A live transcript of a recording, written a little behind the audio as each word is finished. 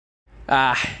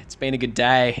It's been a good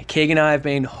day. Keegan and I have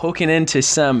been hooking into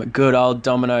some good old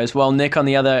Domino's. Well, Nick on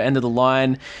the other end of the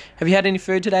line. Have you had any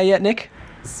food today yet, Nick?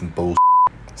 Some bullshit.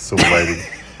 Still waiting.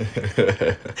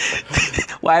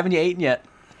 Why haven't you eaten yet?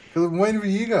 Because I'm waiting for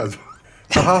you guys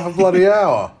for half a bloody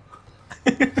hour.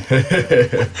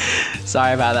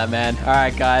 Sorry about that, man. All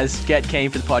right, guys, get keen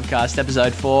for the podcast.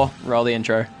 Episode 4. Roll the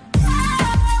intro.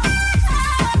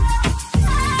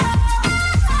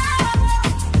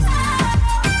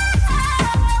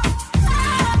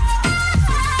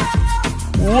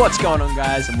 What's going on,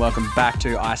 guys, and welcome back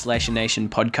to Isolation Nation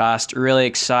podcast. Really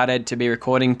excited to be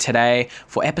recording today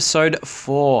for episode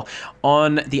 4.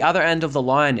 On the other end of the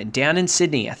line, down in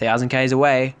Sydney, 1,000 k's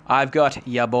away, I've got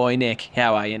your boy Nick.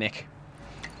 How are you, Nick?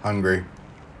 Hungry.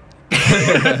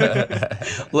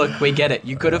 Look, we get it.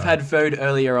 You could have had food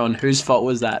earlier on. Whose fault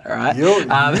was that, all right? You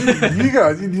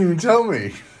guys, you didn't even tell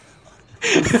me.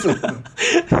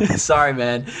 Sorry,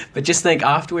 man. But just think,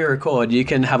 after we record, you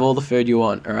can have all the food you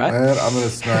want, all right? Man, I'm going to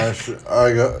smash.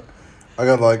 I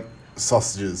got like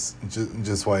sausages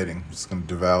just waiting. Just going to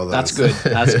devour those. That's good.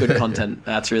 That's good content.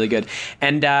 That's really good.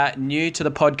 And new to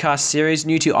the podcast series,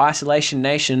 new to Isolation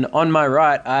Nation, on my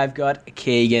right, I've got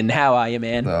Keegan. How are you,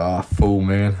 man? Full,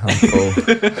 man. I'm full.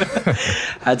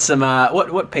 Had some,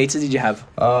 what pizza did you have?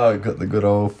 I got the good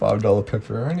old $5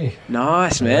 pepperoni.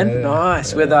 Nice, man. Yeah,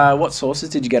 nice. yeah. With what sauces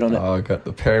did you get on it? I got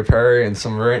the peri peri and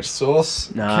some ranch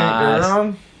sauce. Nice. Can't go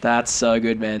wrong. That's so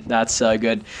good, man. That's so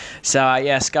good. So,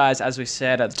 yes, guys, as we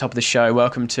said at the top of the show,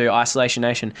 welcome to Isolation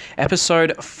Nation,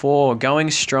 episode 4, going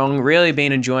strong. Really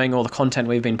been enjoying all the content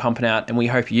we've been pumping out, and we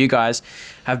hope you guys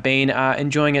have been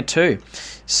enjoying it too.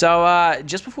 So,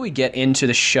 just before we get into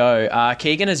the show,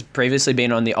 Keegan has previously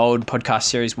been on the old podcast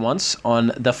series once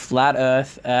on the Flat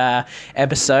Earth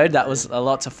episode. That was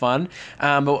lots of fun.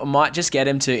 But we might just get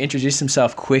him to introduce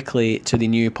himself quickly to the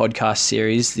new podcast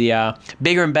series, the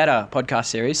Bigger and Better podcast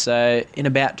series. So, in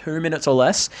about 2 minutes or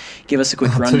less, give us a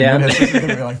quick rundown. 2 minutes, it's going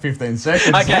to be like 15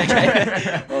 seconds.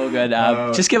 Okay. All good.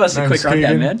 Just give us a quick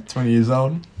rundown, Keegan, man. 20 years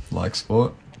old, like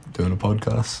sport, doing a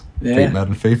podcast. Yeah. Beat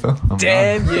Madden FIFA.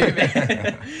 Damn you,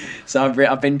 man. So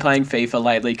I've been playing FIFA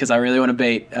lately because I really want to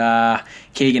beat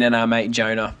Keegan and our mate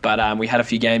Jonah. But we had a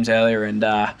few games earlier and,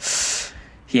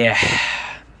 yeah.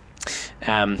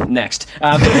 Next.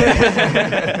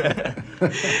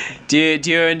 Do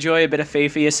you enjoy a bit of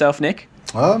FIFA yourself, Nick?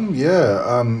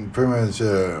 Yeah. Pretty much.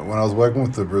 When I was working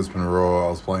with the Brisbane Roar, I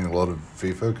was playing a lot of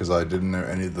FIFA because I didn't know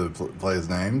any of the players'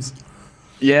 names.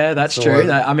 Yeah, that's true.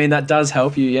 That does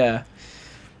help you. Yeah.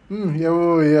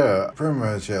 Yeah. Pretty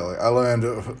much. Yeah. Like I learned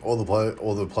all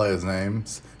the players'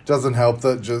 names. Doesn't help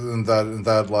that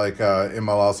in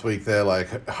my last week there,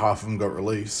 like half of them got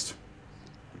released.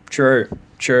 True.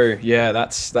 Yeah,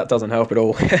 that doesn't help at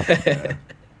all.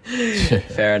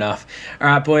 Fair enough. All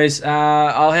right, boys.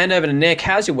 I'll hand over to Nick.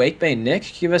 How's your week been, Nick?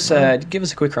 Give us a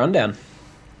quick rundown.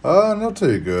 Not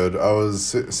too good. I was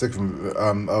sick for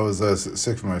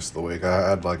most of the week. I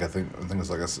had I think it was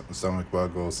like a stomach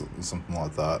bug or something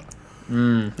like that.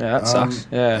 Yeah, that sucks.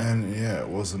 Yeah. And yeah, it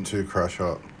wasn't too crash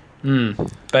hot.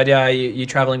 But you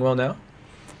traveling well now?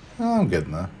 I'm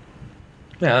getting there.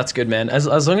 Yeah, that's good, man. As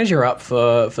long as you're up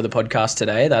for the podcast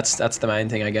today, that's the main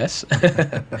thing, I guess.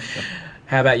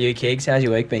 How about you, Keegs? How's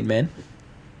your week been, man?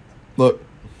 Look,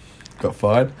 got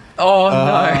fired. Oh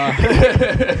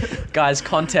no, guys!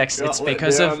 Context. It's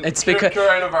because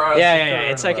coronavirus.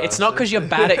 Yeah. It's not because you're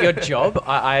bad at your job.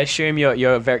 I assume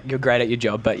you're great at your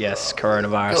job, but yes,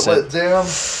 coronavirus. Got let down.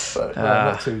 But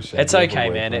not too shabby. It's okay,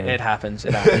 man. It happens.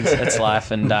 It's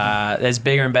life, and there's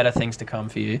bigger and better things to come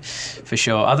for you, for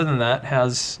sure. Other than that,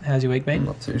 how's your week been?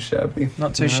 Not too shabby.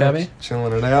 Not too shabby.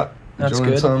 Chilling it out. That's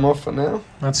enjoying good. time off for now.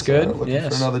 That's good. Looking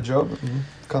yes. for another job.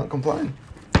 Can't complain.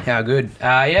 How good.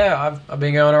 Yeah, I've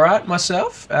been going all right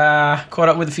myself. Caught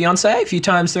up with the fiance a few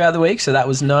times throughout the week, so that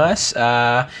was nice.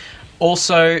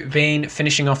 Also been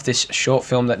finishing off this short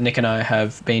film that Nick and I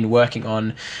have been working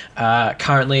on.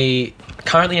 Currently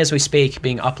as we speak,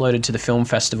 being uploaded to the film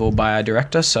festival by our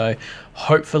director. So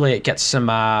hopefully it gets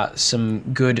some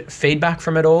good feedback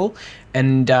from it all.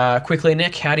 And quickly,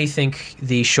 Nick, how do you think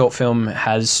the short film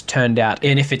has turned out,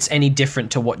 and if it's any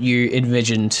different to what you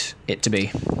envisioned it to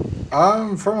be?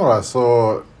 From what I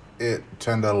saw, it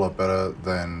turned out a lot better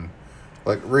than,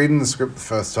 like, reading the script the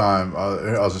first time.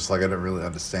 I was just like, I didn't really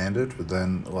understand it, but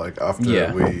then, like,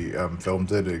 after we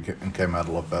filmed it, it came out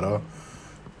a lot better.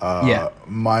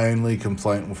 My only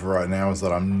complaint for right now is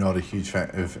that I'm not a huge fan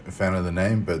of the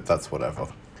name, but that's whatever.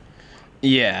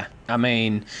 Yeah, I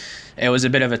mean, it was a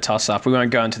bit of a toss-up. We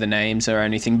won't go into the names or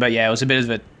anything, but yeah, it was a bit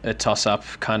of a toss-up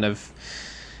kind of.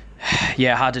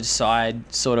 yeah, hard to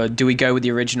decide. Sort of, do we go with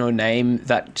the original name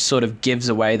that sort of gives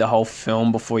away the whole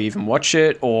film before you even watch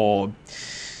it, or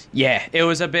yeah, it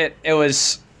was a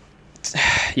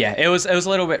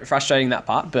little bit frustrating, that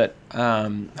part, but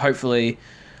hopefully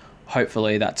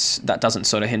that doesn't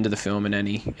sort of hinder the film in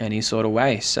any sort of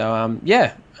way. So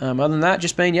other than that,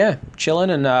 just been chilling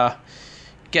and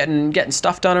getting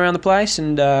stuff done around the place,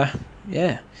 and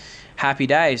happy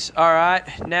days. All right,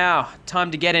 now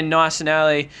time to get in nice and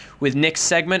early with Nick's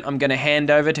segment. I'm going to hand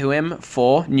over to him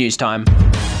for news time.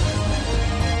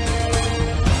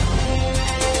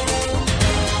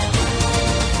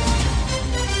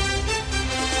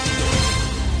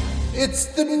 It's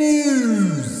the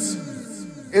news!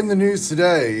 In the news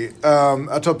today,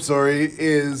 our top story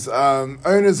is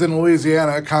owners in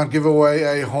Louisiana can't give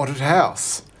away a haunted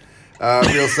house.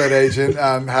 Real estate agent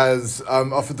has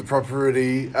offered the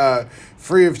property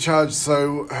free of charge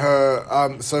so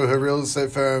her real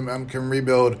estate firm can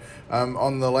rebuild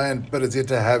on the land, but is yet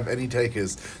to have any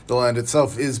takers. The land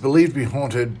itself is believed to be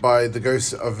haunted by the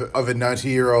ghost of a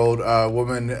 90-year-old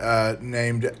woman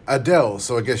named Adele.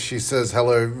 So I guess she says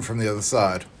hello from the other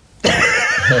side.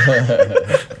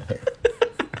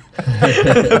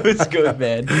 That was good,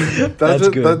 man. That's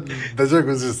good. That joke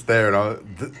was just there,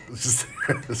 and it's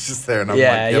just there, and I'm you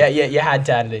had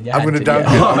to add it in. I'm going to dunk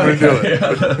it. I'm going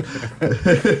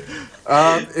to do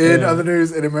it. In other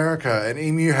news, in America, an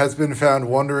emu has been found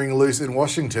wandering loose in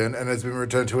Washington and has been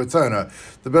returned to its owner.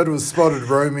 The bird was spotted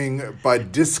roaming by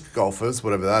disc golfers,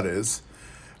 whatever that is,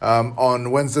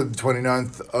 on Wednesday the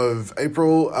 29th of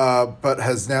April, but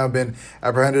has now been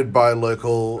apprehended by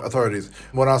local authorities.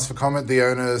 When asked for comment, the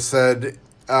owner said,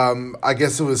 I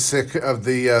guess it was sick of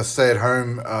the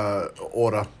stay-at-home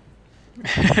order.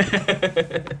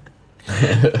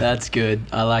 That's good.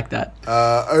 I like that.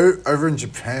 Over in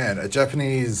Japan, a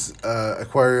Japanese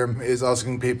aquarium is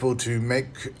asking people to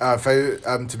make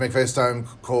FaceTime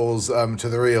calls to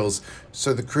the reels,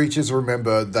 so the creatures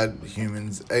remember that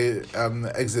humans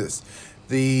exist.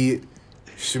 The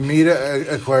Shimida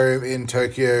Aquarium in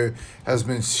Tokyo has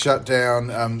been shut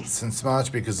down since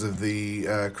March because of the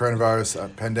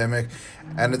coronavirus pandemic,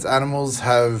 and its animals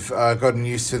have gotten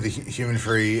used to the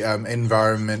human-free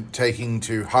environment, taking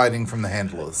to hiding from the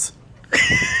handlers.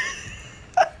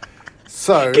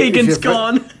 So Keegan's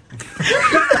gone.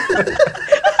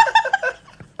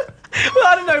 Well,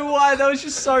 I don't know why. That was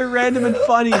just so random and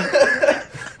funny.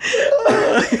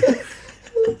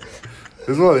 This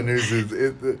is why the news is.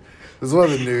 This is why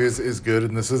the news is good,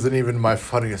 and this isn't even my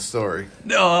funniest story.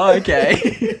 Oh, okay.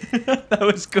 That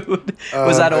was good.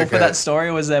 Was that all for that story,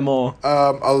 or was there more?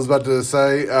 I was about to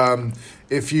say,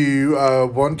 if you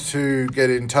want to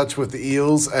get in touch with the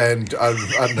eels and, I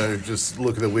don't know, just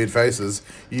look at the weird faces,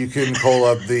 you can call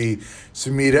up the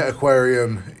Sumida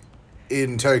Aquarium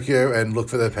in Tokyo and look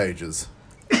for their pages.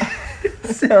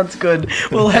 Sounds good.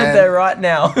 We'll head there right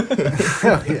now.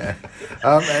 Yeah.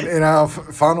 And in our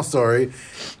final story,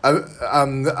 a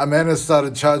man has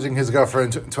started charging his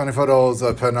girlfriend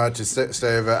 $24 per night to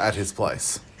stay over at his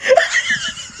place.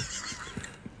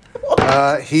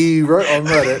 He wrote on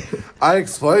Reddit, I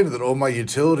explained that all my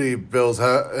utility bills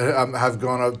have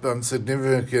gone up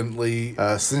significantly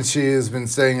since she has been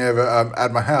staying over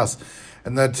at my house,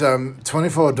 and that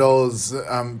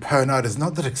 $24 per night is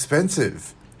not that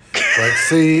expensive.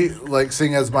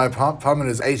 Seeing as my apartment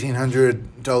is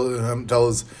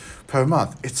 $1,800 per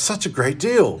month, it's such a great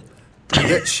deal. And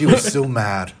yet she was still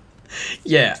mad.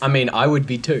 Yeah, I mean, I would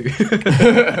be too.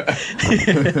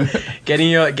 Getting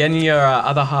your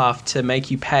other half to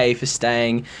make you pay for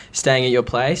staying at your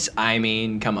place. I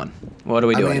mean, come on, what are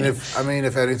we doing? If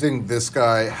anything, this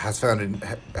guy has found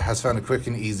a quick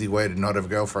and easy way to not have a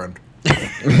girlfriend.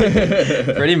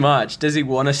 Pretty much. Does he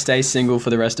want to stay single for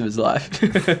the rest of his life?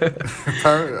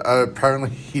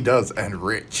 Apparently he does, and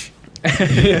rich.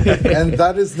 And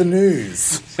that is the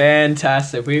news.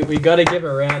 Fantastic. We got to give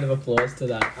a round of applause to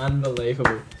that.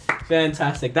 Unbelievable.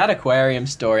 Fantastic. That aquarium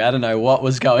story, I don't know what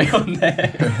was going on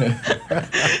there.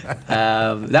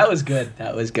 That was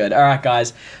good. All right,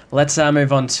 guys. Let's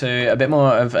move on to a bit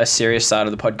more of a serious side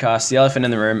of the podcast. The elephant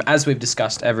in the room, as we've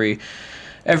discussed every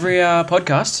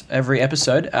podcast, every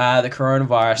episode, the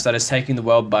coronavirus that is taking the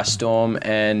world by storm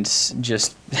and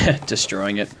just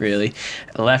destroying it, really,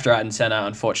 left, right, and centre,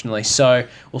 unfortunately. So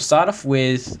we'll start off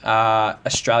with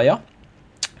Australia.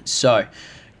 So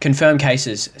confirmed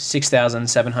cases,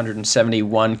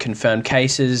 6,771 confirmed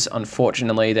cases.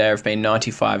 Unfortunately, there have been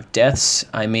 95 deaths.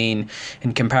 I mean,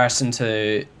 in comparison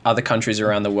to other countries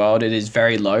around the world, it is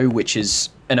very low, which is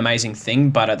an amazing thing,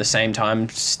 but at the same time,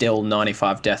 still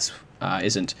 95 deaths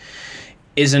isn't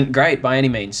isn't great by any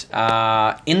means.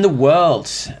 In the world,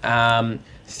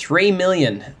 3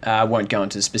 million, won't go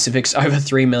into the specifics, over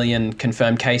 3 million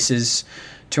confirmed cases,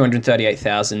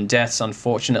 238,000 deaths,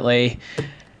 unfortunately.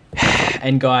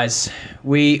 And guys,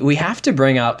 we have to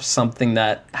bring up something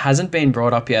that hasn't been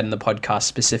brought up yet in the podcast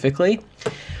specifically.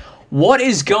 What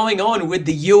is going on with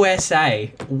the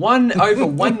USA? Over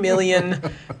 1 million,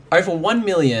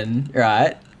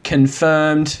 right,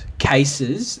 confirmed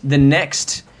cases. The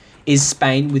next is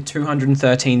Spain with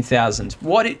 213,000.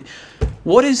 What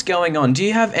is going on? Do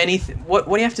you have anything? What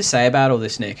do you have to say about all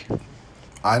this, Nick?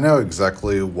 I know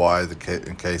exactly why the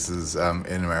cases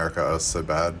in America are so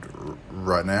bad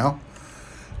right now.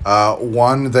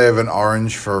 One, they have an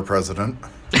orange for a president.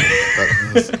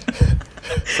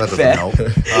 That doesn't help.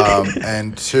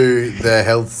 And two, their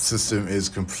health system is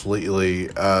completely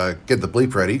get the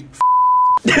bleep ready.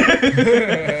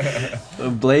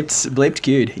 bleeped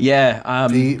cued. Yeah.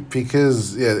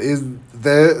 Because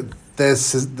their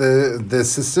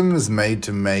system is made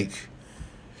to make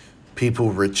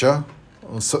people richer.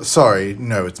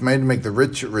 It's made to make the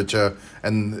rich richer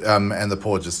and the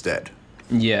poor just dead.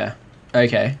 Yeah.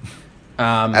 Okay.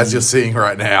 As you're seeing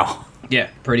right now. Yeah,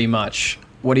 pretty much.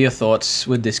 What are your thoughts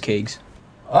with this, Keegs?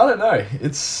 I don't know.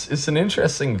 It's an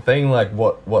interesting thing, like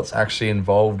what's actually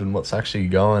involved and what's actually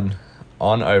going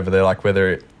on over there. Like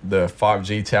whether the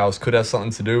 5G towers could have something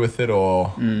to do with it,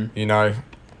 or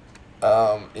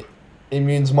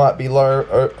immunes might be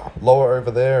lower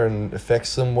over there and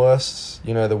affects them worse.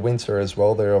 The winter as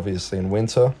well. They're obviously in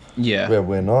winter. Yeah. Where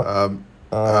we're not.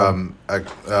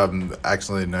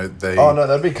 Actually, no. They. Oh no,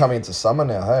 they'd be coming into summer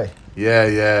now. Hey.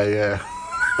 Yeah.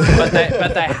 but they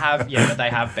have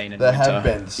been in They winter. have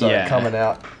been, so coming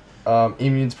out.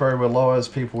 Immunes probably were low as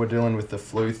people were dealing with the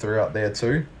flu throughout there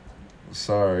too.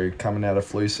 So coming out of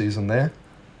flu season there.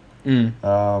 I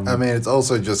mean, it's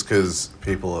also just because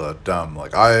people are dumb.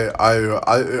 Like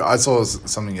I saw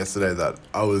something yesterday that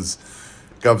I was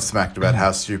gobsmacked about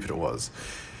how stupid it was.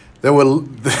 There were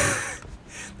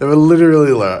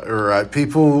literally right.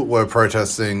 People were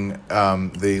protesting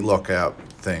the lockout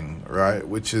thing, right?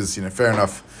 Which is fair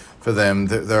enough for them.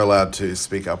 They're allowed to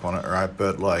speak up on it, right?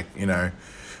 But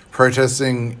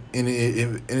protesting in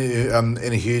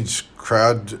a huge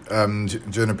crowd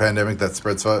during a pandemic that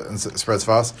spreads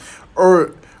fast,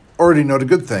 or already not a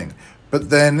good thing.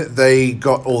 But then they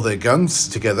got all their guns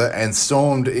together and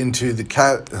stormed into the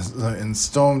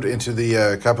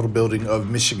Capitol building of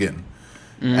Michigan,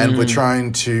 and were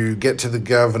trying to get to the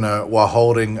governor while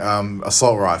holding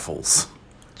assault rifles.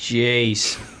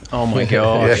 Jeez. Oh my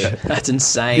gosh. Yeah. That's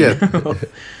insane. Yeah.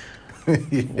 Wow.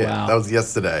 That was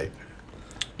yesterday.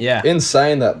 Yeah. In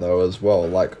saying that though as well,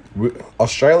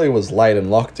 Australia was late in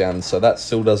lockdown, so that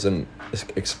still doesn't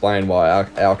explain why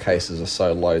our cases are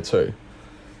so low too.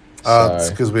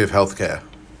 It's because we have healthcare.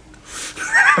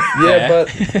 Yeah,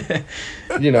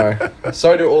 but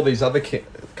so do all these other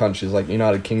countries like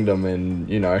United Kingdom and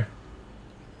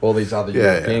all these other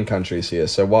European countries here.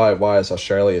 So why is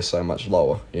Australia so much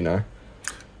lower?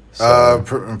 So,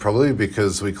 probably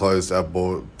because we closed our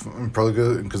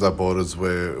probably because our borders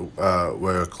were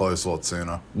closed a lot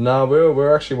sooner. No,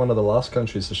 we're actually one of the last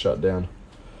countries to shut down.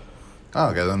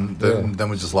 Oh, okay, then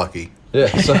we're just lucky. Yeah,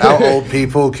 so our old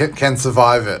people can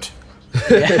survive it.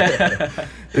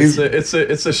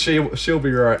 It's a she'll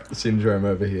be right syndrome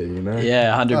over here,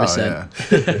 Yeah,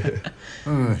 100%.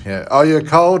 Yeah. Oh, you're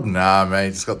cold? Nah,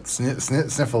 mate. Just got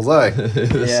sniffles, eh?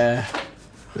 Yeah.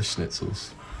 The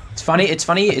schnitzels. It's funny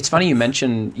you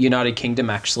mention United Kingdom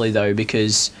actually though,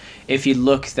 because if you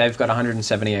look, they've got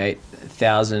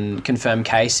 178,000 confirmed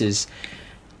cases.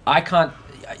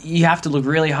 You have to look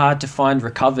really hard to find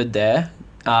recovered there.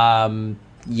 Stuff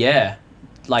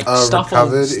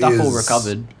all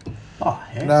recovered. Oh,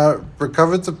 yeah. No,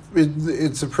 recovered.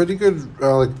 It's a pretty good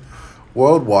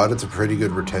worldwide. It's a pretty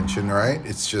good retention rate.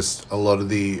 It's just a lot of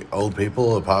the old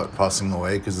people are passing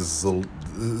away because this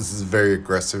is very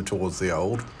aggressive towards the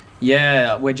old.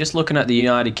 Yeah, we're just looking at the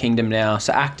United Kingdom now.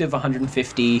 So active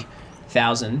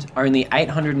 150,000, only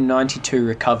 892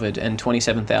 recovered, and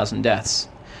 27,000 deaths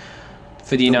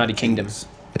for the United Kingdom.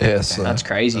 Yeah, so that's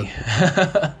crazy.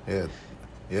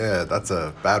 Yeah, that's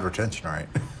a bad retention rate.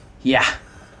 Yeah.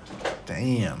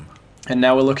 Damn. And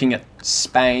now we're looking at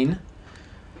Spain.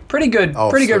 Pretty good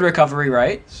recovery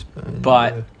rate,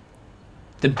 but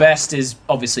the best is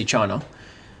obviously China.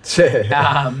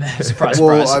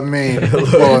 Surprise. I mean,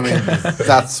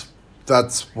 that's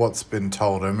what's been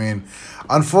told. I mean,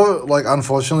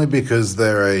 unfortunately, because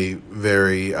they're a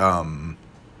very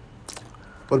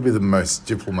what would be the most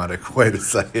diplomatic way to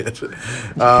say it?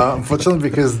 Unfortunately,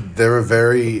 because they're a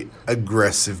very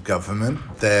aggressive government,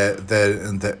 they're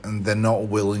not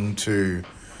willing to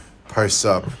post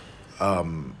up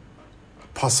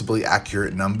possibly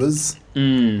accurate numbers.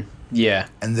 Yeah,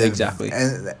 and exactly.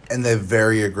 And they're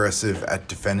very aggressive at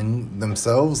defending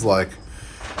themselves. Like,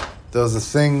 there was a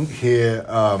thing here.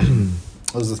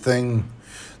 There was a thing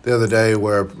the other day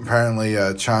where apparently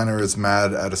China is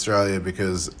mad at Australia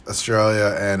because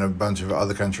Australia and a bunch of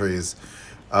other countries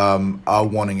are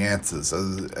wanting answers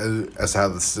as how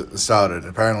this started.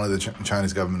 Apparently, the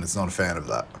Chinese government is not a fan of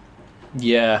that.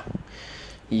 Yeah,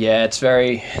 it's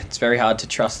very hard to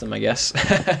trust them, I guess,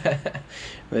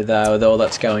 with all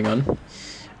that's going on.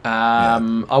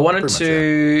 I wanted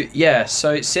to,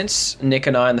 so since Nick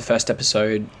and I in the first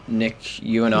episode, Nick,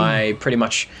 you and I pretty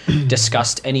much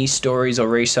discussed any stories or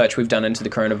research we've done into the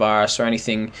coronavirus or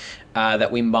anything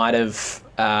that we might have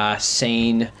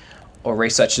seen or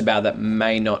researched about that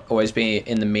may not always be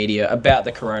in the media about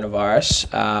the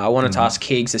coronavirus. I wanted to ask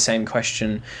Keegs the same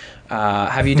question.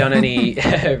 Have you done any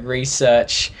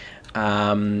research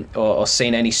or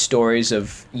seen any stories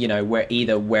of,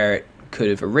 where it could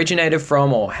have originated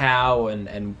from or how,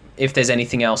 and if there's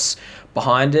anything else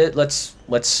behind it? Let's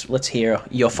hear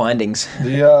your findings.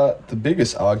 The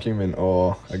biggest argument,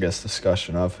 or I guess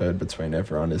discussion I've heard between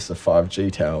everyone, is the 5G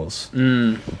towers.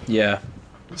 Yeah.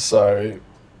 So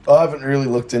I haven't really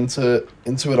looked into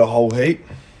it a whole heap.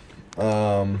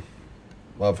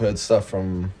 I've heard stuff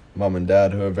from mum and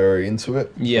dad who are very into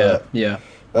it. Yeah.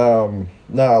 A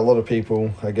lot of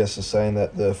people, I guess, are saying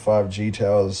that the 5G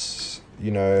towers,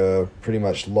 are pretty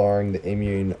much lowering the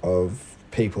immune of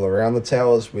people around the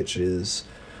towers, which is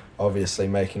obviously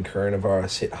making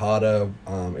coronavirus hit harder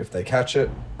if they catch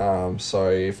it. So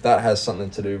if that has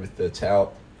something to do with the tower,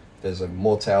 there's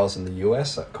more towers in the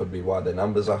US, that could be why their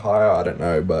numbers are higher. I don't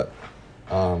know, but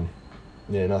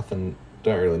nothing.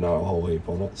 Don't really know a whole heap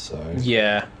on it. So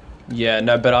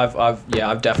but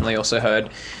I've definitely also heard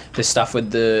this stuff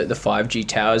with the 5G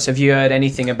towers. Have you heard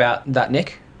anything about that,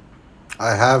 Nick?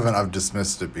 I haven't. I've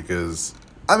dismissed it because,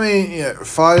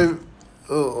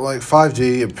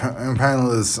 5G,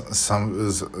 apparently there's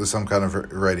some kind of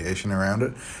radiation around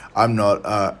it. I'm not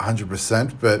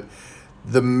 100%, but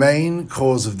the main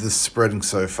cause of this spreading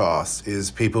so fast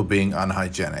is people being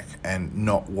unhygienic and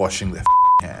not washing their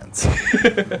hands.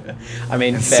 I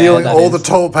mean, and stealing all the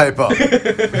toilet paper.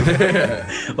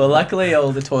 Well, luckily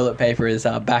all the toilet paper is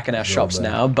back in our shops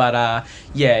now, but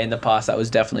in the past that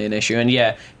was definitely an issue. And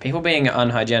people being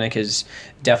unhygienic is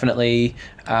definitely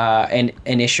an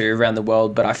issue around the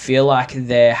world, but I feel like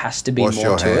there has to be Wash more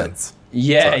your to hands. it.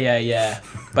 Yeah.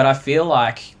 But I feel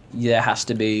like there has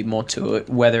to be more to it,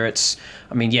 whether it's,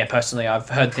 personally I've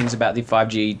heard things about the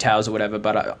 5G towers or whatever,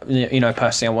 but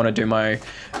personally I want to do my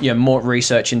more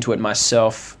research into it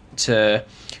myself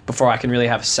before I can really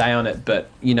have a say on it. But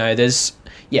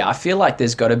I feel like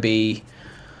there's got to be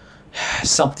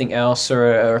something else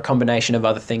or a combination of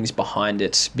other things behind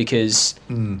it, because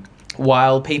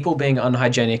while people being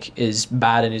unhygienic is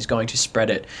bad and is going to spread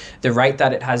it, the rate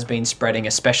that it has been spreading,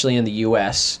 especially in the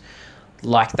US,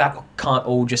 like, that can't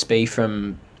all just be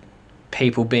from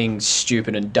people being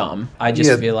stupid and dumb. I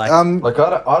just feel like... I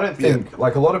don't think...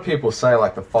 Like, a lot of people say,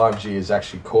 like, the 5G is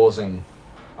actually causing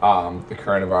the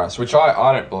coronavirus, which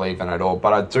I don't believe in at all.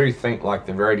 But I do think, like,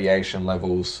 the radiation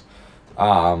levels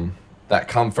that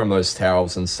come from those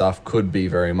towers and stuff could be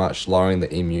very much lowering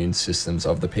the immune systems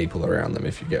of the people around them,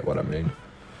 if you get what I mean.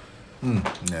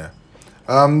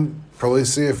 Probably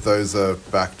see if those are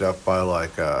backed up by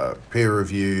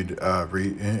peer-reviewed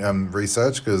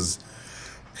research, because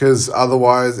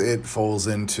otherwise it falls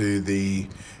into the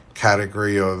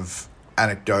category of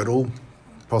anecdotal,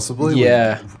 possibly.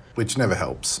 Which never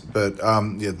helps. But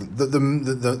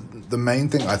the main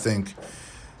thing I think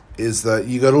is that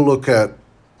you got to look at.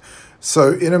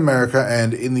 So in America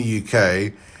and in the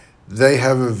UK, they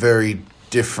have a very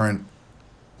different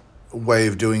way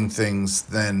of doing things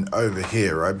than over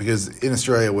here, right? Because in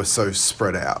Australia we're so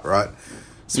spread out, right?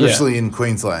 Especially in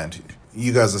Queensland,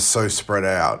 you guys are so spread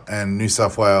out, and New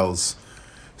South Wales,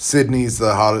 Sydney is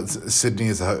the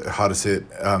hardest hit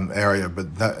area,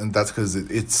 but that's because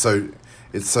it's so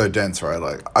dense, right?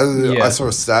 Like I saw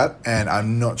a stat, and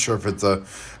I'm not sure if it's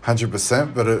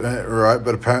 100%,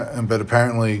 but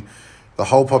apparently the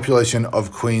whole population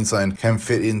of Queensland can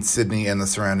fit in Sydney and the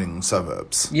surrounding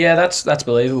suburbs. Yeah, that's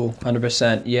believable,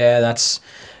 100%. Yeah, that's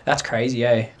crazy,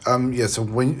 eh? So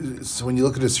when you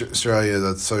look at Australia,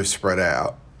 that's so spread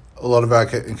out. A lot of our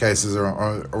cases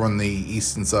are on the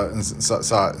eastern side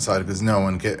because no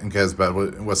one cares about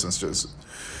Western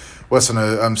Western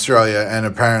Australia, and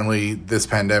apparently this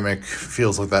pandemic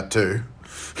feels like that too.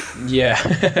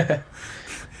 Yeah.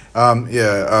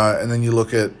 And then you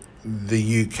look at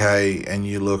the UK and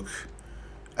you look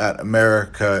at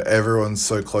America, everyone's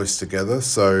so close together.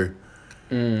 So,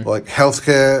 like,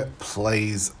 healthcare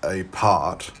plays a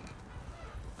part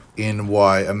in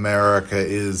why America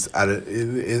is at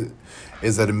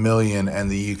a million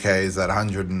and the UK is at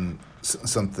 100 and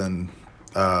something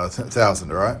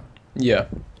thousand, right? Yeah.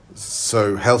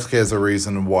 So healthcare is a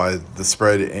reason why the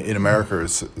spread in America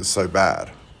is so bad.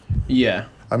 Yeah.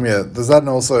 There's that, and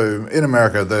also in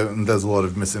America there's a lot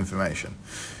of misinformation.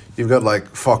 You've got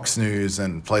like Fox News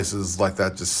and places like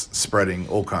that just spreading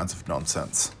all kinds of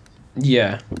nonsense.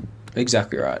 Yeah,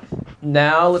 exactly right.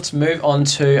 Now let's move on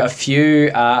to a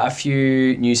few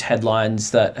news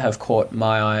headlines that have caught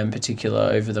my eye in particular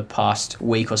over the past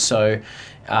week or so.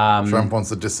 Trump wants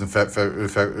to disinfect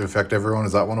everyone.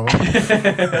 Is that one of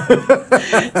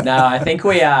them? No, I think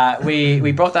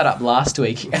we brought that up last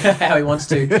week. How he wants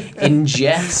to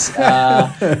inject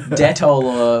Dettol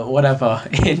or whatever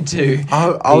into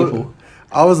people.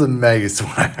 I was amazed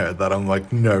when I heard that. I'm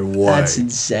like, no way. That's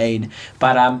insane.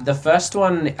 But the first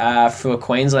one for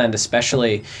Queensland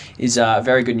especially is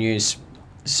very good news.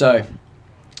 So,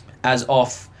 as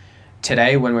of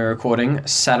today, when we're recording,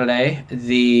 Saturday,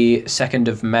 the 2nd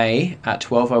of May at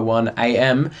 12:01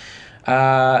 a.m.,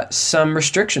 some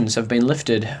restrictions have been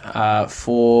lifted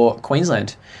for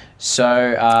Queensland.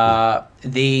 So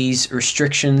these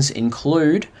restrictions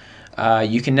include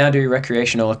you can now do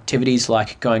recreational activities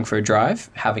like going for a drive,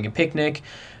 having a picnic,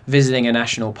 visiting a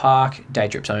national park, day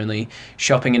trips only,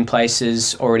 shopping in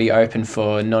places already open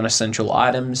for non-essential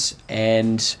items,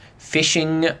 and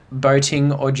fishing,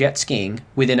 boating, or jet skiing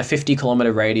within a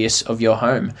 50-kilometre radius of your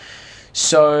home.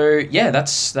 So, yeah,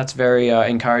 that's very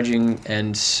encouraging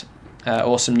and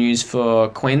awesome news for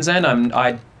Queensland.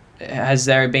 Has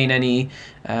there been any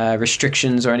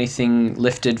restrictions or anything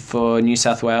lifted for New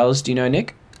South Wales? Do you know,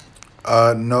 Nick?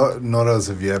 Not as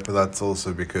of yet, but that's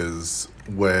also because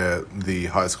we're the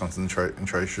highest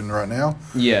concentration right now.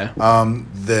 Yeah.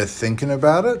 They're thinking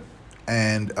about it,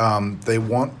 and they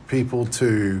want people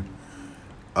to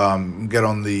get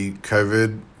on the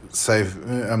COVID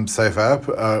safe app,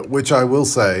 which I will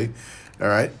say, all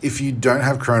right, if you don't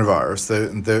have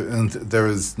coronavirus, there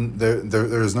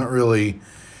is not really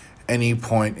any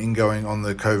point in going on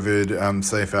the COVID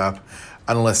safe app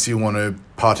unless you want to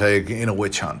partake in a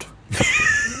witch hunt.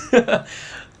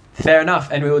 Fair enough,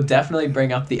 and we will definitely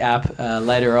bring up the app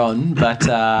later on, but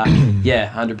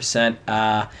yeah,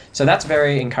 100%. So that's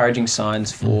very encouraging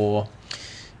signs for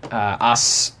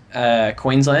us,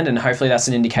 Queensland, and hopefully that's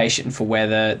an indication for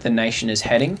where the nation is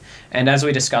heading. And as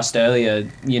we discussed earlier,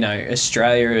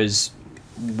 Australia is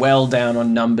well down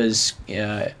on numbers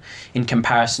in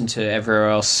comparison to everywhere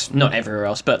else, not everywhere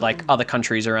else, but like other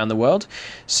countries around the world.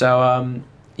 So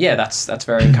yeah, that's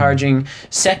very encouraging.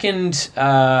 Second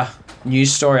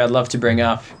news story I'd love to bring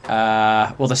up,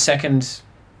 well, the second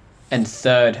and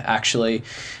third, actually.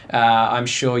 I'm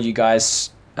sure you guys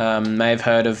may have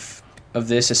heard of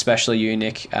this, especially you,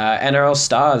 Nick. NRL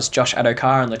stars Josh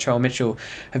Adokar and Latrell Mitchell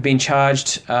have been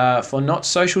charged for not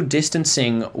social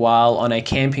distancing while on a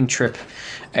camping trip,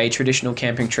 a traditional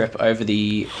camping trip over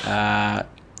the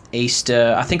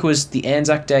Easter, I think it was the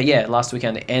Anzac Day, last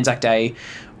weekend, the Anzac Day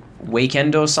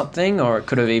weekend or something, or it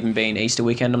could have even been Easter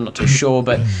weekend, I'm not too sure,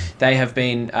 but they have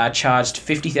been charged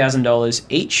 $50,000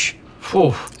 each.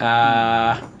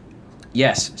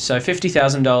 Yes, so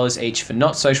 $50,000 each for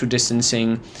not social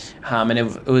distancing, and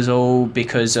it was all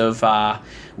because of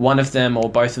one of them or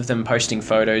both of them posting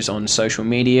photos on social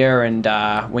media, and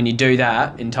when you do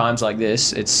that in times like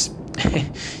this, it's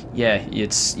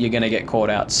you're gonna get caught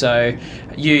out. So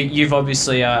you've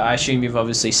obviously, I assume you've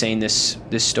obviously seen this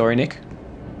story, Nick.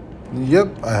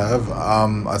 Yep, I have.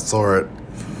 I saw it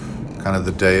kind of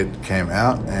the day it came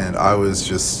out, and I was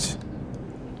just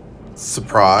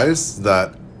surprised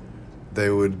that they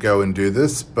would go and do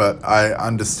this, but I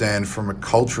understand from a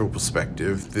cultural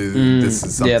perspective, this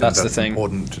is something that's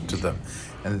important to them.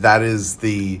 And that's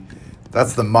the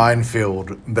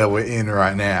minefield that we're in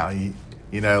right now.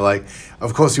 You know, like,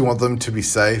 of course you want them to be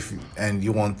safe and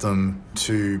you want them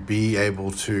to be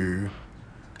able to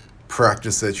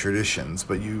practice their traditions,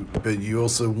 but you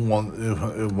also want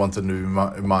them to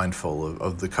be mindful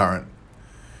of the current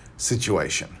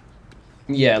situation.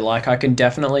 Yeah, like I can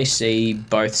definitely see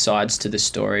both sides to the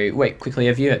story. Wait,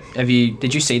 quickly,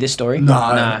 did you see this story?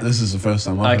 No, this is the first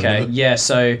time I've heard of it. Yeah,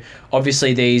 so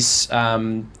obviously these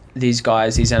guys,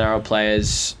 these NRL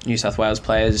players, New South Wales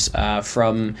players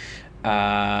from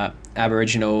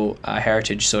Aboriginal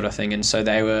heritage sort of thing, and so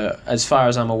they were, as far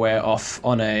as I'm aware, off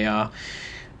on a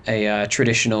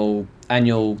traditional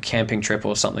annual camping trip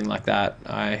or something like that.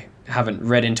 I haven't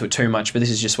read into it too much, but this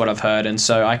is just what I've heard, and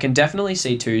so I can definitely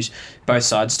see both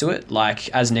sides to it. Like,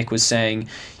 as Nick was saying,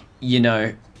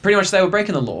 pretty much they were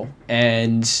breaking the law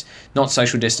and not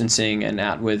social distancing and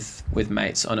out with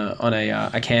mates on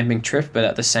a camping trip, but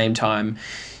at the same time,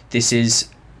 this is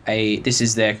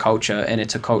their culture, and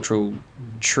it's a cultural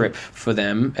trip for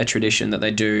them, a tradition that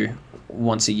they do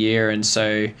once a year, and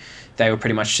so they were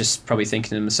pretty much just probably thinking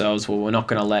to themselves, well, we're not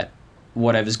going to let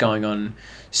whatever's going on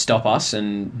stop us.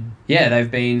 And yeah,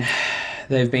 they've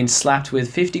been slapped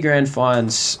with 50 grand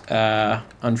fines,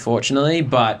 unfortunately,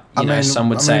 but some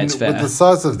would say it's fair. With the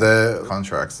size of their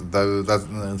contracts,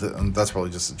 that's probably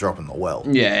just a drop in the well.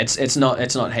 Yeah, it's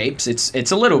not heaps.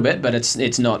 It's a little bit, but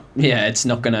it's not. Yeah, it's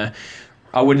not gonna.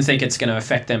 I wouldn't think it's gonna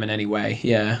affect them in any way.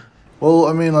 Yeah. Well,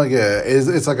 I mean,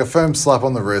 it's like a firm slap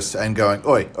on the wrist and going,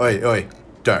 oi, oi, oi,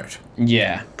 don't.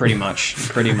 Yeah, pretty much.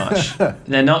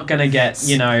 They're not going to get,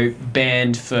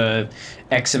 banned for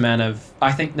X amount of...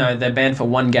 I think, no, they're banned for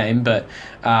one game, but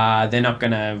they're not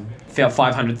going to feel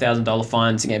 $500,000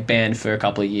 fines and get banned for a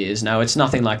couple of years. No, it's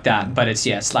nothing like that, but it's,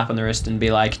 slap on the wrist and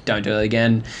be like, don't do it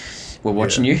again. We're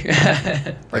watching you.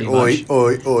 Pretty much.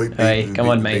 Oi. Hey, come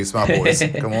on, mate. Be smart boys.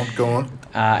 Come on.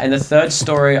 And the third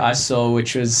story I saw,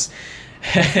 which was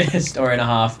a story and a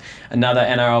half, another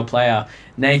NRL player,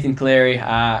 Nathan Cleary,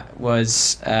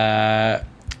 was... there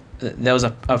was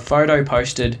a photo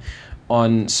posted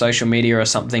on social media or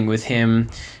something with him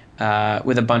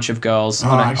with a bunch of girls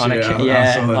on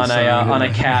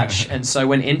a couch. And so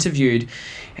when interviewed,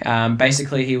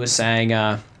 basically he was saying,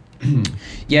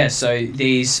 so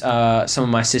these are some of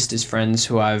my sister's friends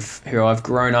who I've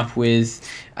grown up with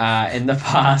in the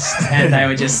past, and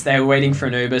they were waiting for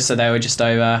an Uber, so they were just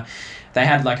over. They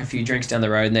had like a few drinks down the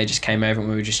road, and they just came over and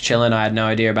we were just chilling. I had no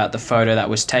idea about the photo that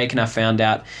was taken. I found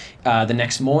out the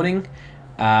next morning,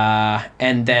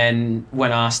 and then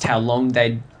when asked how long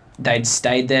they'd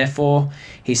stayed there for,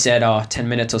 he said, 10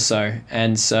 minutes or so.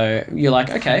 And so you're like,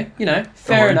 okay,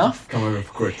 fair enough. Come over for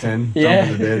a quick 10, yeah.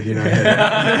 Jump in the bed,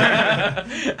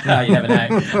 You never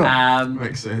know.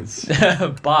 Makes sense.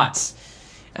 But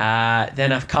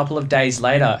then a couple of days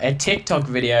later, a TikTok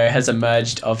video has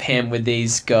emerged of him with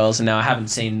these girls. And now I haven't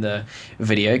seen the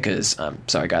video because,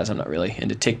 sorry guys, I'm not really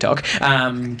into TikTok.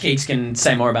 Keeks can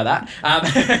say more about that.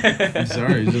 I'm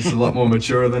sorry, he's just a lot more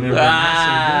mature than everyone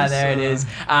else. There it is.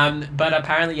 But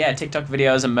apparently, TikTok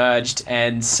videos emerged,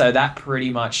 and so that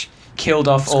pretty much killed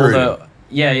off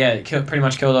pretty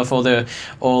much killed off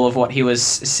all of what he was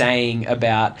saying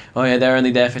about, they're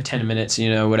only there for 10 minutes,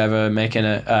 whatever, making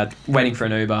waiting for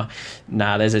an Uber.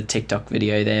 Nah, there's a TikTok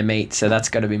video there, mate, so that's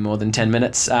got to be more than 10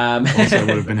 minutes. Also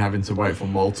would have been having to wait for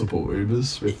multiple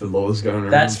Ubers with the laws going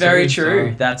around. That's very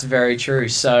true. That's very true.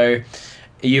 So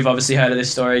you've obviously heard of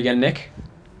this story again, Nick?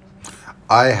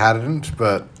 I hadn't,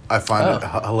 but I find it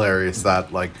hilarious that,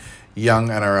 young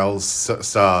NRL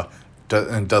star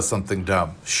does something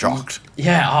dumb. Shocked.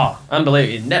 Yeah,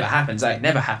 unbelievable. It never happens, eh? It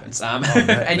never happens.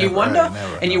 And you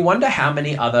wonder how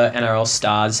many other NRL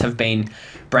stars have been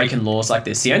breaking laws like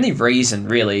this. The only reason,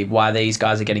 really, why these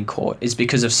guys are getting caught is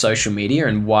because of social media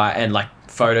and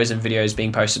photos and videos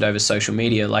being posted over social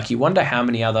media. You wonder how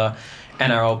many other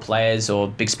NRL players or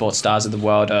big sports stars of the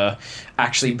world are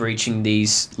actually breaching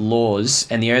these laws,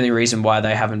 and the only reason why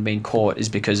they haven't been caught is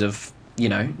because of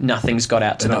nothing's got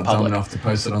out to the public. They're not dumb enough to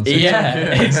post it on TikTok.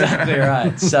 Yeah, exactly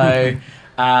right. So,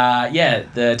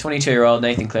 the 22-year-old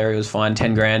Nathan Cleary was fined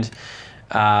 10 grand.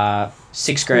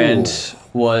 6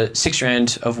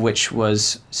 grand of which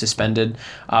was suspended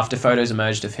after photos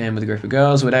emerged of him with a group of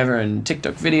girls, whatever, and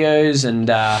TikTok videos, and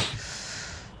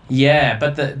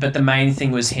but the main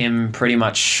thing was him pretty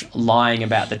much lying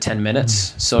about the 10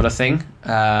 minutes sort of thing,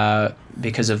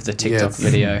 because of the TikTok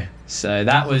video. So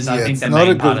that was, I think, the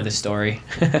main part of the story.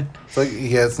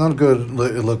 It's not a good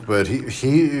look, but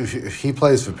he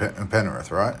plays for Penrith,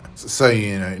 right? So,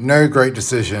 no great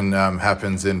decision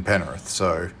happens in Penrith.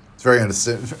 So it's very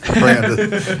understandable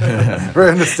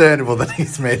that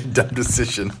he's made a dumb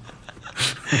decision.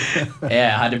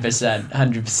 Yeah,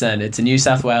 100%. It's a New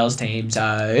South Wales team,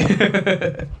 so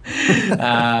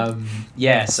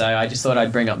so I just thought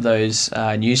I'd bring up those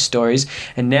news stories.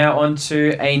 And now on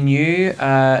to a new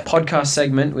podcast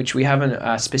segment, which we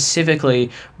haven't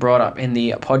specifically brought up in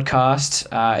the podcast.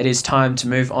 It is time to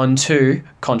move on to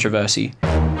controversy.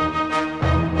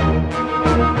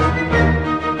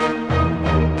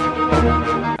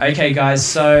 Okay, guys,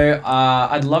 so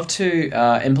I'd love to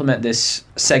implement this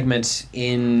segment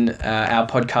in our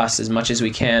podcast as much as we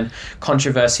can.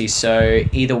 Controversy. So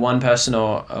either one person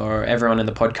or everyone in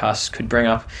the podcast could bring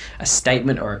up a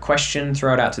statement or a question,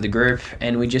 throw it out to the group,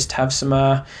 and we just have some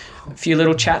a few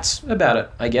little chats about it,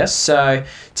 I guess. So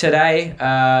today,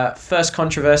 first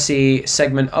controversy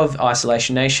segment of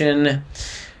Isolation Nation.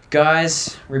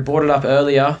 Guys, we brought it up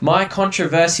earlier. My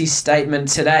controversy statement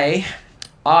today: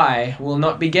 I will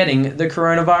not be getting the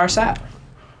coronavirus app.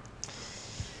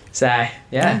 So,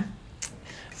 yeah.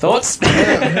 Thoughts? Well,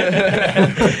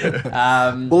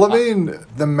 I mean,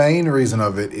 the main reason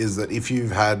of it is that if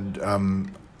you've had,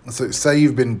 so say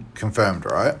you've been confirmed,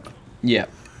 right? Yeah.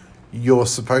 You're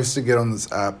supposed to get on this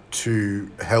app to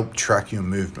help track your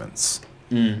movements.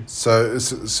 So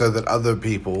that other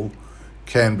people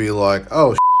can be like,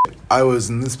 oh, I was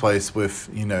in this place with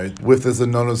this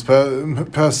anonymous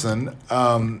person,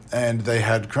 and they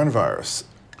had coronavirus.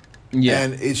 Yeah.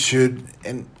 And it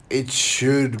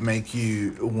should make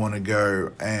you want to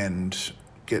go and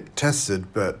get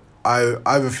tested, but I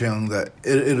have a feeling that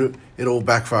it'll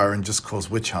backfire and just cause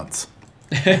witch hunts.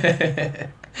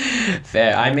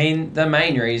 Fair. I mean, the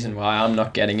main reason why I'm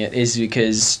not getting it is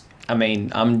because, I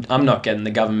mean, I'm not getting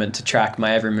the government to track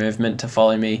my every movement, to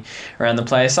follow me around the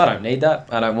place. I don't need that.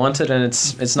 I don't want it, and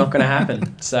it's not going to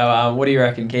happen. So, what do you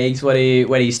reckon, Keegs? Where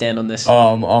do you stand on this?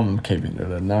 I'm keeping it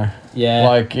a no. Yeah.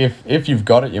 Like, if you've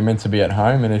got it, you're meant to be at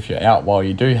home, and if you're out while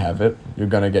you do have it, you're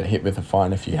going to get hit with a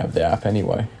fine if you have the app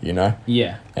anyway, you know?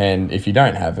 Yeah. And if you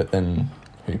don't have it, then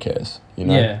who cares, you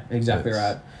know? Yeah, exactly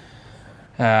right.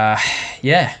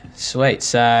 Yeah, sweet.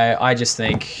 So I just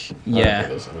think, yeah,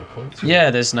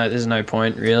 there's no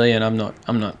point really, and I'm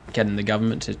not getting the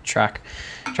government to track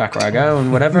where I go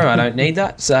and whatever. I don't need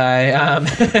that. So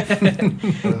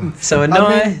so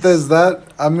annoying. I mean, there's that.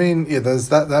 I mean, yeah, there's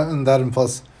that, and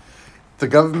plus, the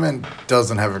government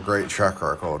doesn't have a great track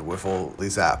record with all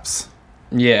these apps.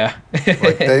 Yeah.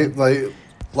 Like they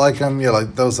like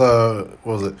there was what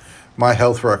was it, My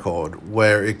Health Record,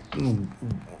 where it.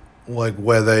 Like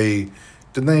where they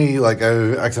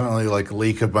accidentally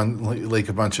leak a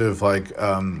bunch of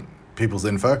people's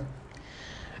info.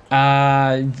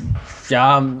 I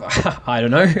don't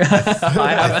know.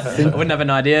 I wouldn't have an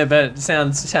idea, but it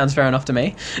sounds fair enough to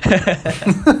me.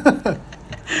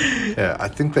 Yeah, I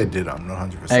think they did. I'm not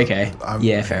 100%. Okay.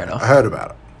 Yeah, fair enough. I heard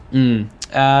about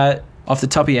it. Off the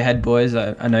top of your head, boys,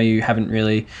 I know you haven't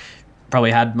really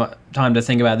probably had time to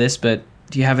think about this, but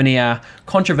do you have any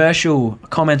controversial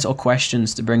comments or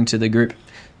questions to bring to the group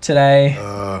today?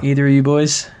 Either of you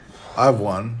boys? I have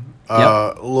one.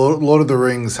 Yep. Lord of the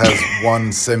Rings has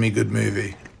one semi-good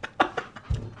movie.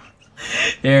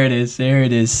 There it is.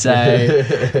 So,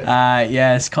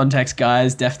 yes, context,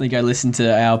 guys. Definitely go listen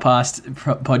to our past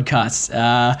podcasts.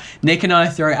 Nick and I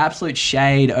throw absolute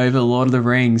shade over Lord of the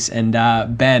Rings, and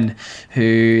Ben,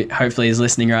 who hopefully is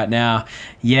listening right now,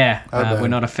 we're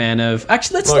not a fan of.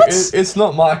 Actually, let's. It's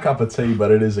not my cup of tea,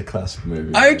 but it is a classic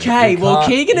movie. Okay, well,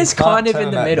 Keegan is kind of in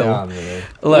the middle. Down, really.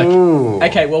 Look, Ooh.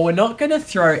 okay, well, we're not going to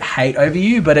throw hate over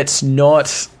you, but it's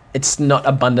not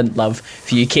abundant love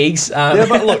for you, Keegs. Yeah,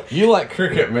 but look, you like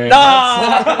cricket, man.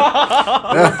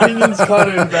 Your opinion's kind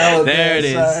of invalid.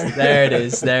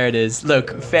 There it is.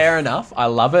 Look, fair enough. I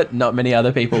love it. Not many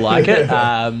other people like it.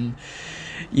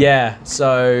 Yeah,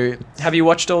 so have you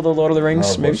watched all the Lord of the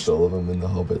Rings movies? I've watched all of them in The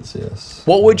Hobbits, yes.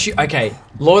 What would you... Okay,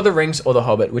 Lord of the Rings or The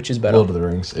Hobbit, which is better? Lord of the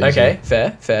Rings. Easy. Okay,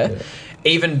 fair. Yeah.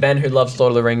 Even Ben, who loves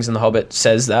Lord of the Rings and The Hobbit,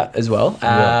 says that as well.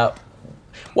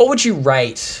 What would you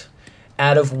rate...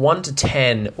 Out of 1 to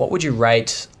 10, what would you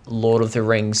rate Lord of the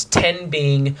Rings? 10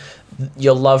 being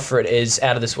your love for it is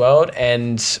out of this world,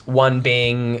 and 1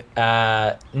 being me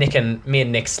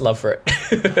and Nick's love for it.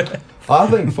 I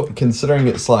think, considering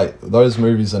it's like those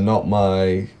movies are not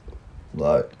my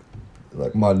my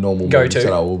normal go-to movies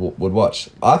that I would watch.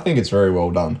 I think it's very well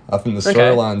done. I think the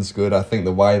storyline's good. I think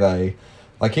the way they,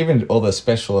 even all the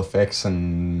special effects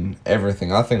and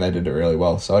everything, I think they did it really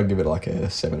well. So I'd give it like a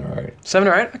 7 or 8. 7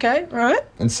 or 8, okay, all right.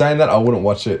 And saying that, I wouldn't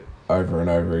watch it over and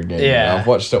over again. Yeah. I've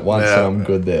watched it once and I'm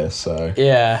good there, so.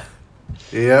 Yeah.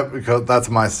 Yeah, because that's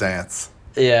my stance.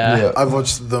 Yeah. I've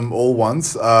watched them all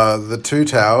once. The Two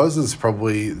Towers is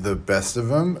probably the best of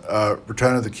them.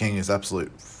 Return of the King is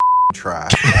absolute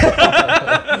trash.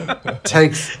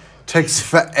 Takes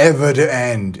forever to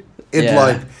end.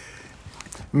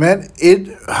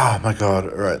 Oh my god,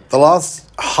 right. The last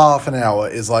half an hour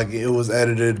is like it was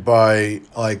edited by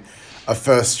like a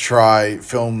first try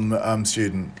film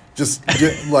student. Just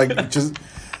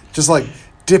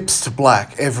dips to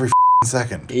black every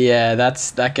second. Yeah,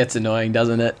 that gets annoying,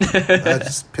 doesn't it? That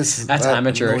just pisses. That's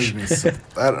amateurish.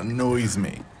 That annoys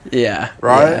me. Yeah.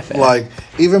 Right? Yeah, like,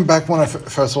 even back when I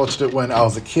first watched it when I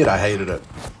was a kid, I hated it.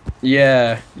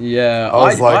 Yeah. I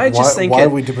was like, why are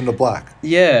we dipping to black?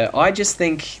 Yeah, I just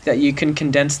think that you can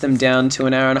condense them down to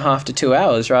an hour and a half to 2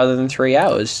 hours rather than 3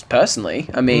 hours, personally.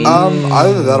 I mean...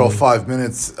 either that or 5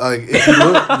 minutes. Like, if you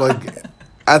look, like,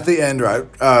 at the end,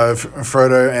 right,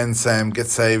 Frodo and Sam get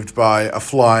saved by a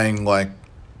flying, like,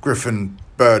 griffin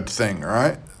bird thing,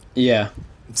 right? Yeah.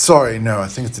 Sorry, no, I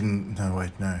think it's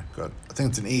I think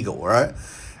it's an eagle, right?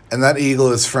 And that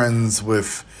eagle is friends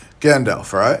with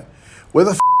Gandalf, right? Where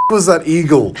the was that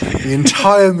eagle the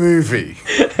entire movie?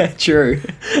 True.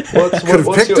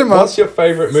 What's your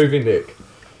favourite movie, Nick?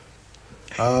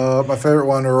 My favourite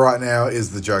one right now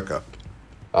is The Joker.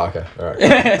 Oh, okay, all right.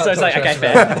 So it's like, okay,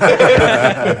 fair.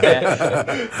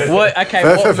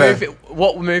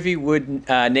 What movie would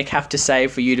Nick have to say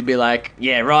for you to be like,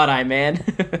 yeah, right, man?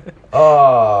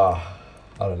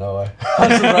 I don't know. I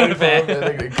just waiting for anything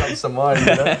that comes to mind, you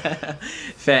know?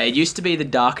 Fair. It used to be The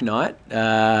Dark Knight.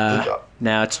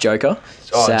 Now it's Joker.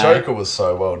 Oh, so, Joker was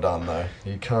so well done, though.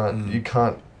 You can't.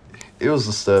 It was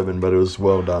disturbing, but it was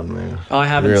well done, man. I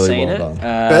haven't seen it.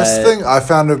 Best thing I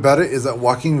found about it is that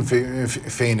Joaquin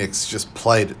Phoenix just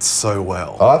played it so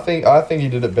well. I think he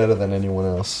did it better than anyone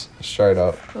else, straight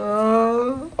up.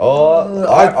 I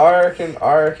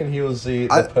reckon he was the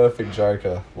perfect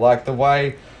Joker. Like the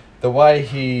way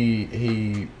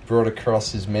he brought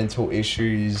across his mental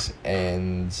issues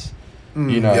and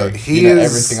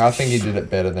everything. I think he did it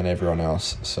better than everyone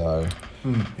else. So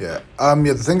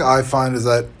the thing I find is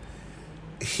that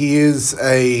he is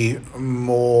a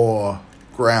more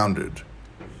grounded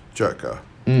Joker.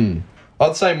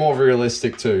 I'd say more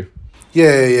realistic too.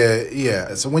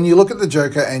 Yeah. So when you look at the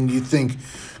Joker and you think,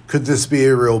 could this be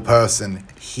a real person?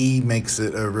 He makes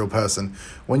it a real person.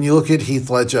 When you look at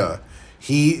Heath Ledger,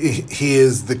 he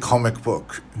is the comic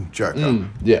book Joker.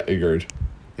 Yeah, agreed.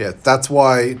 Yeah, that's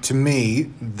why to me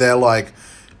they're like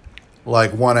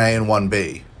 1A and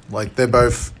 1B. Like they're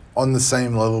both on the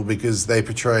same level because they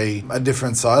portray a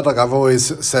different side. Like I've always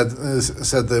said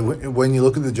that when you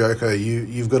look at the Joker,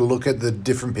 you've got to look at the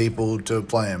different people to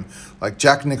play him. Like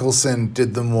Jack Nicholson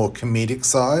did the more comedic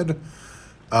side.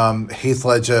 Heath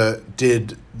Ledger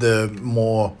did the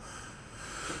more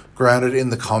grounded in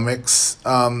the comics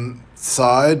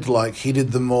side. Like he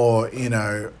did the more,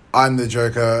 I'm the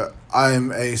Joker,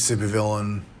 I'm a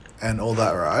supervillain and all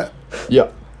that, right?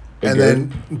 Yeah. And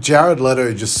then Jared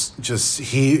Leto just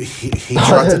he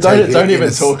tried to take it. Don't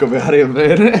even talk about him,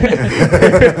 man.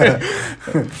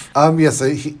 So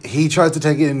he tried to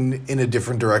take it in a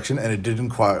different direction, and it didn't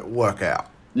quite work out.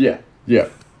 Yeah.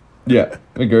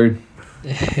 Agreed.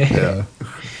 Yeah.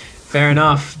 Fair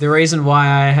enough. The reason why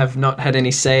I have not had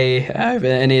any say over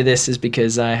any of this is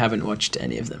because I haven't watched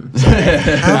any of them. So, have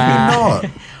you not?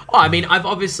 I mean, I've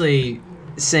obviously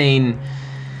seen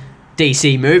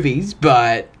DC movies,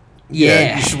 but.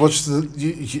 Yeah, you should watch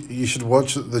you should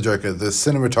watch The Joker. The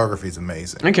cinematography is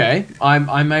amazing. Okay,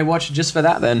 I may watch it just for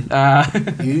that then.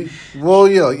 You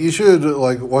should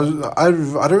watch. I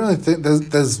don't really think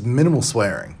there's minimal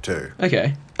swearing too.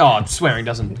 Okay. Oh, swearing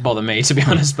doesn't bother me, to be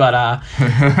honest, but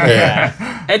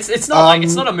yeah, it's not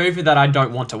it's not a movie that I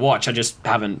don't want to watch. I just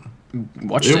haven't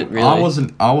watched it really. I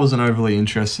wasn't overly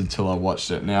interested till I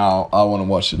watched it. Now I want to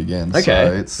watch it again. Okay,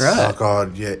 so it's right. Oh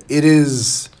god, yeah, it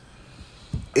is.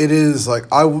 It is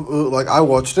I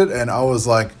watched it and I was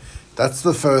like, that's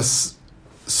the first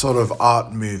sort of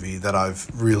art movie that I've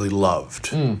really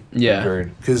loved. Yeah,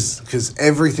 because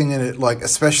everything in it, like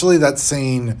especially that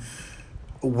scene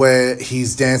where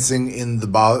he's dancing in the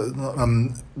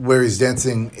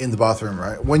bathroom,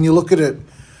 right? When you look at it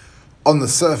on the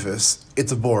surface,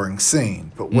 it's a boring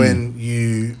scene, but when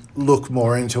you look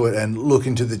more into it and look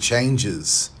into the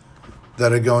changes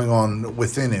that are going on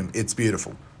within him, it's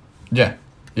beautiful. Yeah.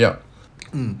 I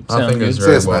think it's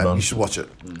very well done. You should watch it.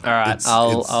 All right, it's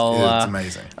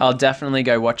amazing. I'll definitely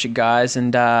go watch it, guys.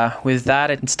 And with that,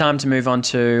 it's time to move on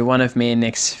to one of me and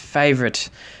Nick's favourite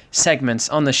segments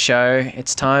on the show.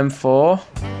 It's time for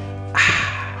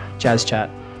Jazz Chat.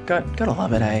 Gotta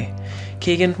love it, eh?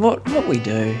 Keegan, what we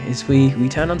do is we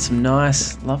turn on some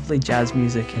nice, lovely jazz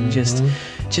music and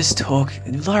just talk,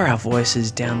 lower our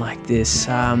voices down like this.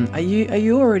 Are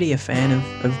you already a fan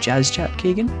of Jazz Chat,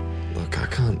 Keegan? Look, I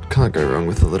can't go wrong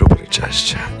with a little bit of jazz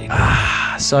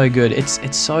chat. So good. It's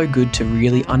so good to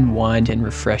really unwind and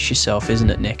refresh yourself, isn't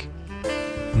it, Nick?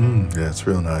 Yeah, it's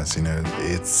real nice.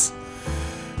 It's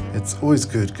always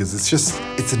good because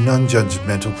it's a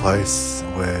non-judgmental place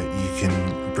where you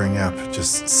can bring up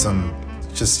just some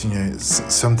just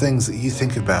some things that you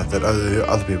think about that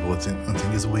other people would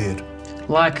think is weird.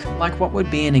 Like what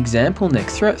would be an example, Nick?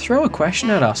 Throw a question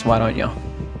at us, why don't you?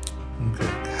 Okay.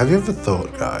 Have you ever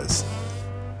thought, guys,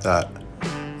 that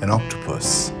an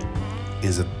octopus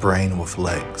is a brain with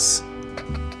legs?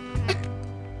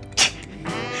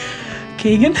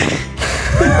 Keegan?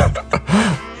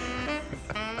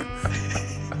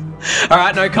 All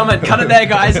right, no comment. Cut it there,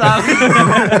 guys. That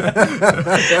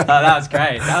was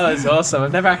great. That was awesome.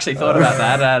 I've never actually thought about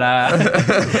that.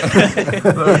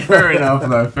 Fair enough,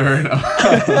 though. Fair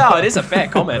enough. No, it is a fair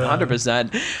comment,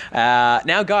 100%.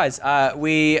 Now, guys,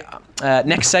 we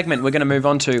next segment we're going to move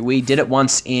on to. We did it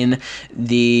once in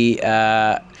the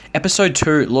episode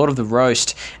 2, Lord of the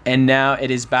Roast, and now it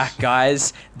is back,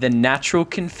 guys. The natural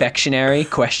confectionery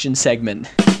question segment.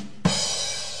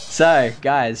 So,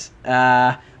 guys,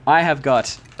 I have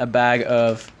got a bag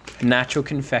of natural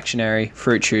confectionery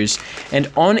fruit chews,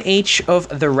 and on each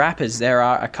of the wrappers there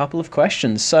are a couple of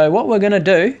questions. So what we're going to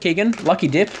do, Keegan, lucky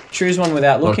dip, choose one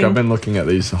without looking. Look, I've been looking at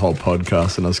these the whole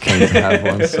podcast and I was keen to have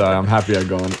one, so I'm happy I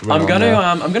got one. I'm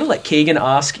going to let Keegan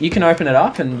ask. You can open it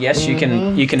up, and yes, you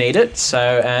can eat it. So,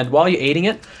 and while you're eating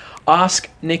it, ask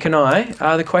Nick and I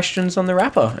the questions on the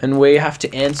wrapper, and we have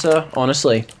to answer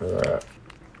honestly. All right.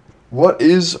 What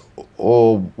is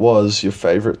or was your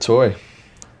favourite toy?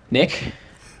 Nick?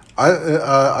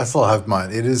 I still have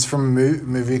mine. It is from a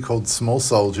movie called Small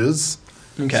Soldiers.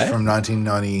 Okay. It's from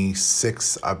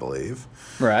 1996, I believe.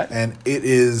 Right. And it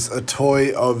is a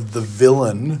toy of the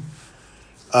villain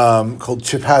called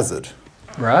Chip Hazard.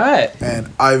 Right. And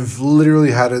I've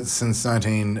literally had it since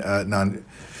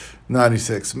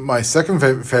 1996. My second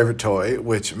favorite toy,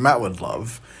 which Matt would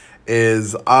love,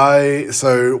 is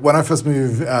so when I first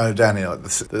moved down here, like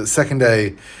the second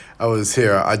day I was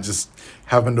here, I just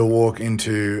happened to walk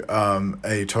into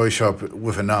a toy shop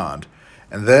with a nod,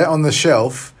 and there on the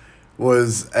shelf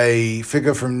was a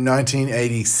figure from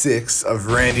 1986 of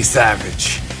Randy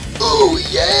Savage. Oh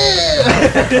yeah!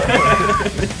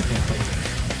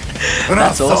 And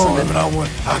I saw him and I went,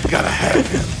 I gotta have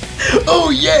him. Oh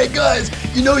yeah, guys!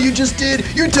 You know you just did?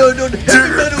 You turned on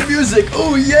heavy metal music!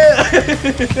 Oh yeah!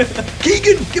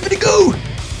 Keegan, give it a go!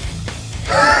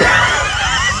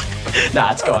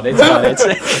 Nah, it's gone. It's gone.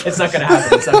 It's not gonna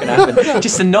happen. It's not gonna happen.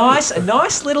 Just a nice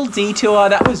little detour.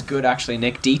 That was good, actually,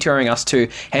 Nick. Detouring us to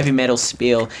heavy metal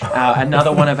spiel.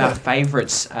 Another one of our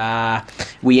favourites.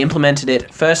 We implemented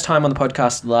it first time on the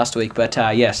podcast last week, but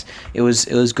yes, it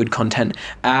was good content.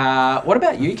 What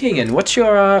about you, Keegan? What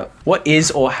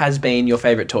is or has been your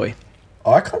favourite toy?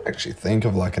 I can't actually think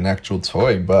of like an actual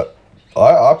toy, but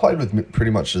I played with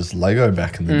pretty much just Lego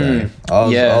back in the day. I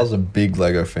was a big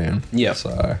Lego fan. Yeah.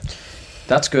 So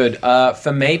that's good.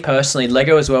 For me personally,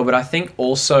 Lego as well, but I think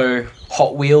also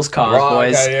Hot Wheels cars,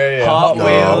 boys. Okay, yeah. Hot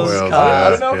Wheels cars. I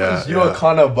don't know if it was you or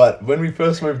Connor, but when we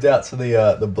first moved out to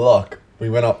the block, we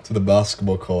went up to the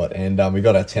basketball court and we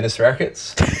got our tennis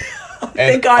rackets. I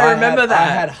think I remember that.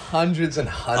 I had hundreds and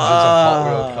hundreds of Hot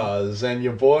Wheel cars, and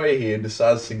your boy here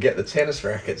decides to get the tennis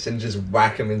rackets and just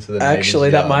whack them into the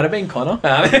Actually, that might have been Connor. No,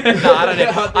 I don't know. I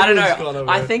don't know. Connor,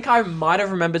 I think I might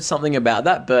have remembered something about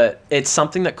that, but it's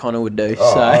something that Connor would do.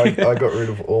 I got rid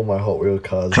of all my Hot Wheel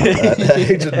cars at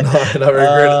age of 9. I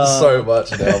regret it so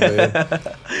much now, man.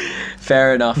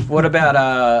 Fair enough. What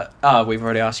about... we've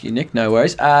already asked you, Nick. No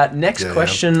worries. Next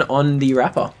question on the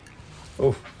wrapper.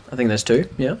 Oh. I think there's 2,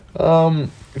 yeah.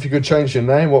 If you could change your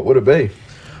name, what would it be?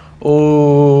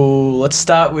 Oh, let's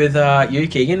start with you,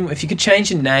 Keegan. If you could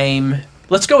change your name,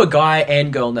 let's go a guy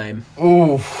and girl name.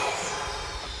 Ooh.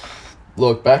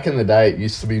 Look, back in the day, it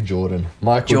used to be Jordan.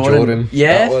 Michael Jordan.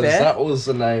 Yeah, that was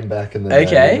the name back in the day.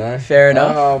 Okay, fair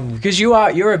enough. Because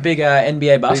you're a big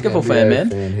NBA basketball fan,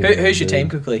 man. Who's your team,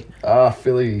 quickly?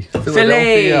 Philadelphia.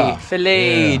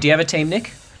 Philly. Yeah. Do you have a team,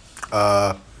 Nick?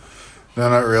 No,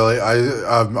 not really.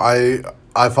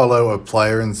 I follow a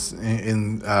player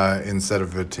instead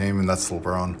of a team, and that's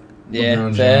LeBron.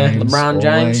 Yeah, fair.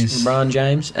 LeBron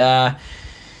James.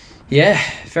 Yeah,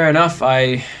 fair enough.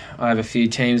 I have a few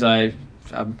teams. Not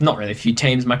really a few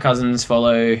teams. My cousins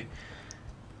follow.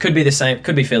 Could be the same.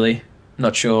 Could be Philly.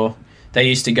 Not sure. You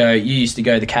used to go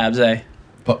the Cavs, eh?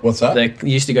 But what's that? They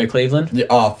used to go Cleveland. Yeah,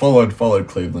 followed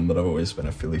Cleveland, but I've always been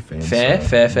a Philly fan.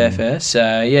 Fair.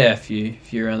 So yeah, if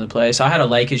you're around the place, I had a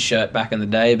Lakers shirt back in the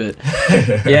day, but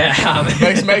yeah,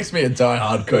 makes me a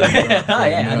diehard Kobe. Yeah,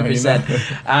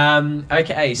 100%.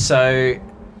 Okay, so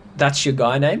That's your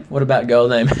guy name? What about girl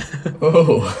name?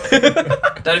 Oh.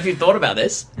 Don't know if you've thought about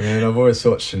this. Man, I've always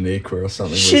thought Shaniqua or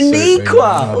something.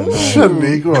 Shaniqua!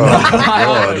 Shaniqua.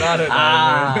 I don't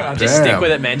know. Just stick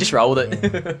with it, man. Just roll with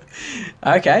it.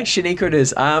 Okay, Shaniqua it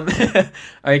is.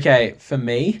 Okay, for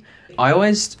me, I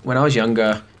always, when I was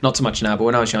younger, not so much now, but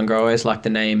when I was younger, I always liked the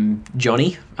name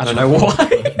Johnny. I don't know why.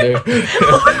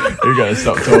 You're going to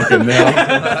stop talking now.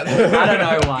 I don't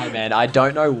know why, man. I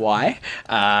don't know why.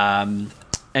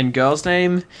 And girl's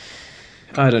name,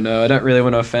 I don't know. I don't really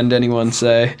want to offend anyone,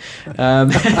 so.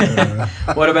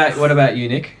 What about you,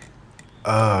 Nick?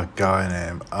 Guy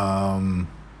name. I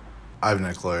have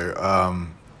no clue.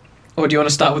 Or do you want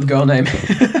to start with girl name?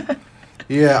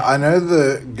 Yeah, I know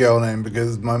the girl name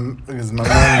because my mum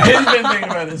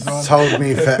told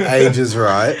me for ages,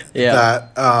 right? Yeah.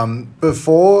 That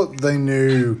before they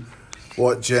knew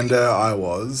what gender I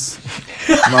was,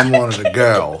 mum wanted a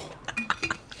girl.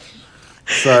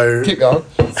 So keep going.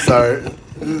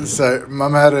 So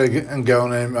mum had a girl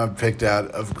name I picked out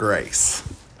of Grace.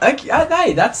 Okay,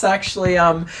 hey, that's actually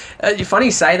funny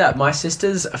you say that. My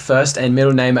sister's first and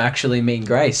middle name actually mean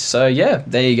Grace. So yeah,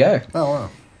 there you go. Oh wow.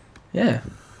 Yeah.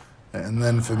 And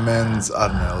then for men's, I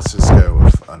don't know. Let's just go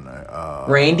with I don't know.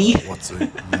 Randy. What's it?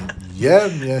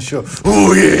 Yeah, sure.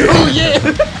 Oh yeah.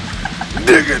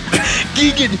 Dig it.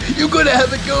 Keegan, you're gonna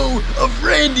have a go of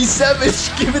Randy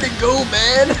Savage. Give it a go,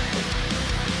 man.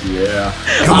 Yeah.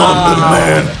 Come on, little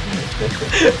man.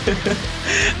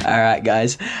 All right,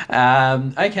 guys.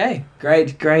 Okay,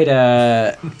 great.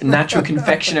 Natural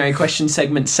confectionery question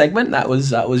segment. That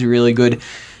was really good.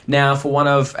 Now, for one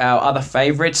of our other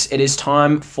favourites, it is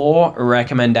time for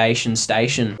Recommendation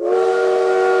Station.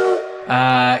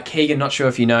 Keegan, not sure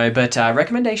if you know, but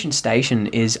Recommendation Station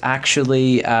is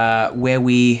actually where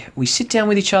we sit down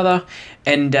with each other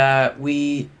and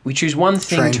we choose one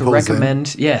thing train to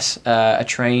recommend. Yes, a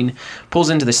train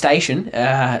pulls into the station.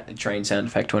 Train sound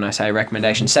effect when I say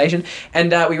Recommendation Station.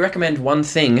 And we recommend one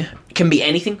thing. It can be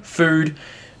anything, food,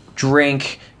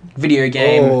 drink, video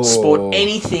game, sport,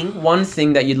 anything. One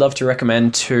thing that you'd love to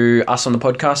recommend to us on the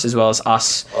podcast as well as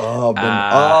us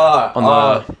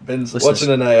Ben's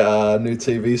watching a new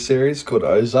TV series called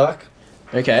Ozark.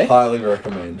 Okay. Highly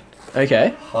recommend.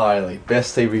 Okay. Highly.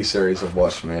 Best TV series I've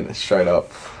watched, man. Straight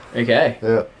up. Okay.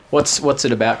 Yeah. What's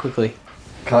it about quickly?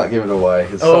 Can't give it away.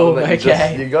 It's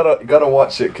okay. You gotta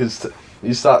watch it because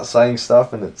you start saying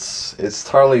stuff and it's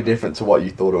totally different to what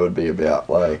you thought it would be about.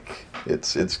 Like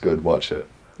it's good. Watch it.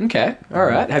 Okay. All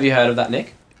right. Have you heard of that,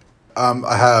 Nick?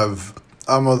 I have.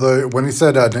 Although when he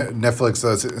said Netflix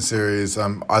series,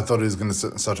 I thought he was going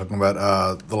to start talking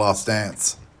about The Last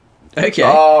Dance. Okay.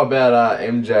 Oh, about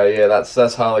MJ. Yeah,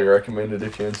 that's highly recommended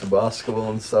if you're into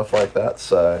basketball and stuff like that.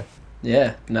 So.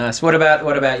 Yeah. Nice. What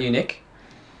about you, Nick?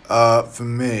 For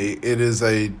me, it is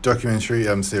a documentary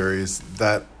series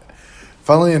that,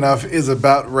 funnily enough, is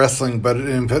about wrestling, but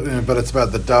it's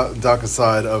about the darker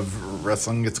side of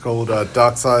wrestling. It's called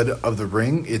Dark Side of the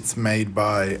Ring. It's made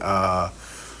by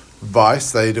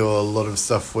Vice. They do a lot of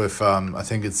stuff with I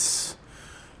think it's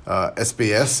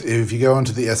SBS. If you go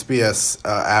onto the SBS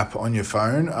app on your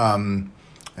phone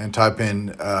and type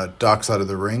in Dark Side of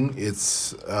the Ring,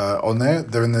 it's on there.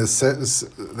 They're in the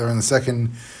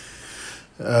second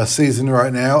season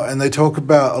right now, and they talk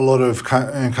about a lot of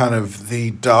kind of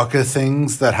the darker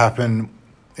things that happen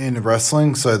in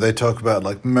wrestling. So they talk about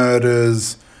like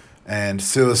murders and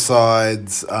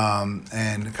suicides,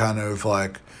 and kind of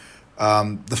like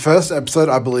the first episode,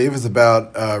 I believe, is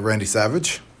about Randy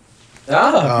Savage.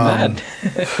 Oh, man.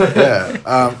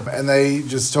 Yeah. And they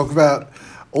just talk about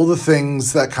all the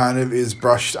things that kind of is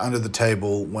brushed under the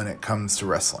table when it comes to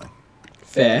wrestling.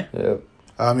 Fair. Yeah.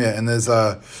 And there's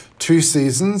 2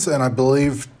 seasons, and I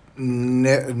believe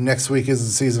next week is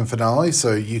the season finale,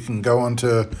 so you can go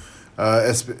onto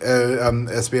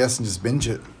SBS and just binge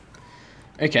it.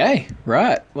 Okay,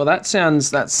 right. Well, that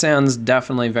sounds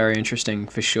definitely very interesting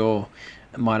for sure.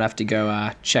 I might have to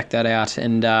go check that out.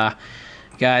 And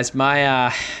guys,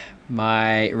 my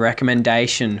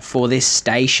recommendation for this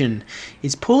station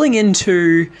is pulling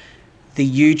into the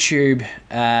YouTube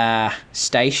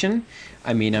station.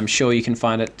 I mean, I'm sure you can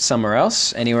find it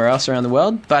anywhere else around the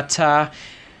world. But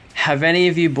have any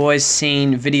of you boys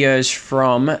seen videos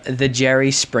from the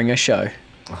Jerry Springer Show?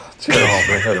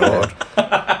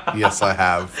 Yes, I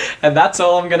have. And that's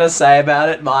all I'm going to say about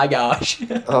it. My gosh.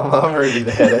 I'm ready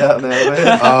to head out now,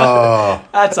 man. Oh.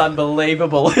 That's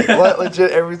unbelievable. Like,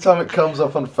 legit, every time it comes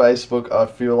up on Facebook, I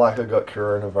feel like I got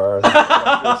coronavirus.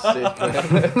 I feel sick,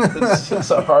 man.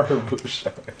 It's a horrible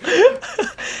show.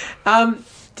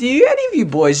 Do any of you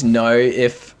boys know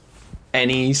if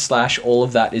all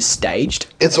of that is staged?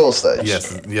 It's all staged.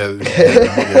 Yes.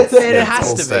 It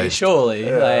has to be, surely.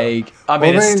 Yeah. Like, I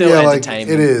mean, it's still entertainment.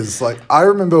 Like, it is. Like, I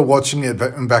remember watching it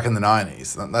back in the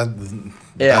 90s.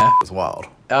 That was wild.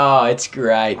 Oh, it's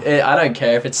great. I don't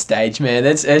care if it's staged, man.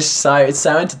 It's so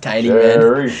entertaining,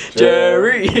 man.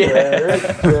 Jerry.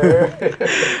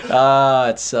 Oh,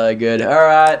 it's so good. All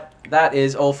right. That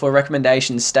is all for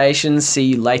recommendation stations. See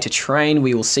you later, train.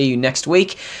 We will see you next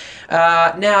week.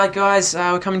 Now, guys,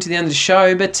 we're coming to the end of the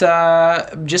show, but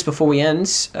just before we end,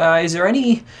 is there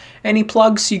any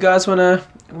plugs you guys want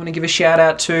to give a shout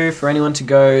out to for anyone to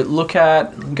go look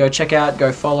at, go check out,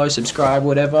 go follow, subscribe,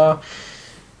 whatever?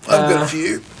 I've got a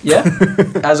few. Yeah,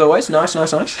 as always. Nice.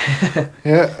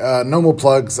 Yeah, normal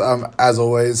plugs, as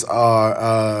always,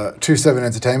 are 27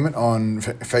 Entertainment on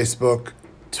Facebook,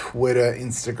 Twitter,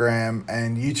 Instagram,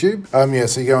 and YouTube.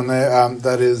 So you go on there.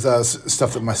 That is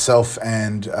stuff that myself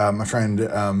and my friend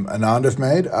Anand have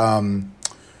made.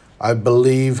 I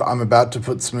believe I'm about to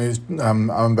put Smooth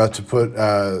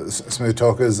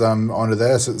Talkers onto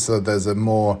there, so there's a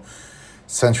more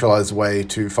centralized way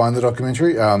to find the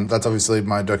documentary. That's obviously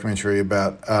my documentary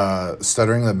about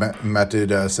stuttering that Matt did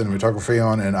cinematography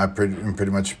on, and I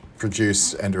pretty much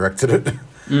produced and directed it.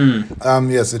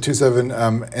 So 27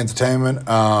 Entertainment.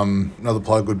 Another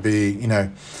plug would be,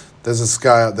 there's this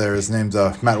guy out there, his name's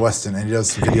Matt Weston, and he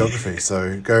does some videography.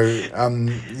 So go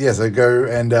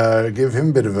and give him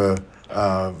a bit of a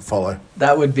follow.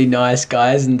 That would be nice,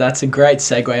 guys, and that's a great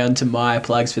segue onto my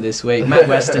plugs for this week. Matt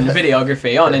Weston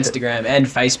videography on Instagram and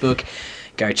Facebook.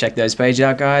 Go check those pages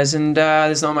out, guys, and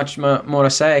there's not much more to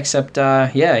say except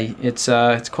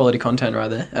it's quality content right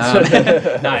there.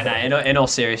 No, in all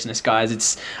seriousness,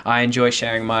 guys, I enjoy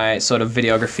sharing my sort of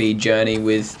videography journey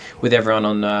with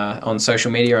everyone on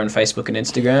social media, on Facebook and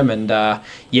Instagram, and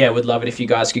would love it if you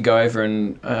guys could go over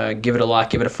and give it a like,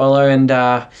 give it a follow, and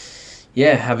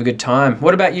have a good time.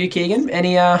 What about you, Keegan?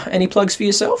 Any plugs for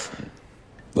yourself?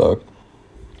 Look.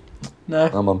 No.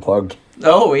 I'm unplugged.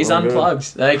 Oh, he's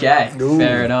unplugged. Good. Okay, ooh.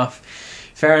 Fair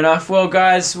enough. Well,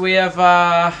 guys, we have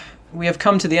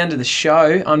come to the end of the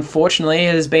show. Unfortunately,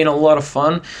 it has been a lot of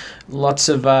fun. Lots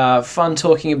of fun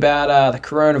talking about the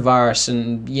coronavirus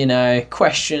and,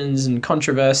 questions and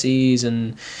controversies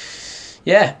and...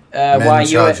 men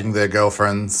charging their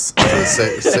girlfriends to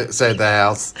stay at their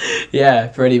house. Yeah,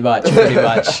 pretty much.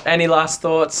 Any last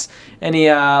thoughts?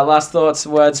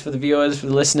 Words for the viewers, for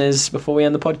the listeners before we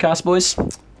end the podcast, boys?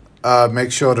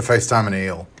 Make sure to FaceTime an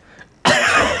eel.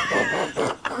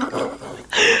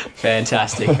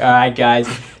 Fantastic. All right, guys.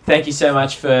 Thank you so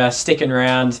much for sticking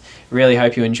around. Really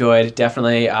hope you enjoyed.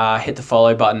 Definitely hit the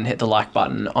follow button, hit the like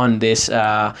button on this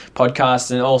podcast,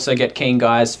 and also get keen,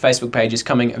 guys. Facebook page is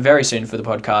coming very soon for the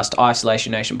podcast,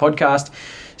 Isolation Nation Podcast.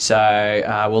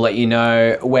 So we'll let you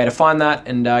know where to find that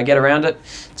and get around it.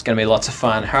 It's going to be lots of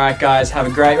fun. All right, guys. Have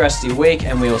a great rest of your week,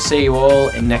 and we will see you all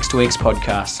in next week's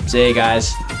podcast. See you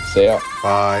guys. See ya.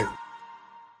 Bye.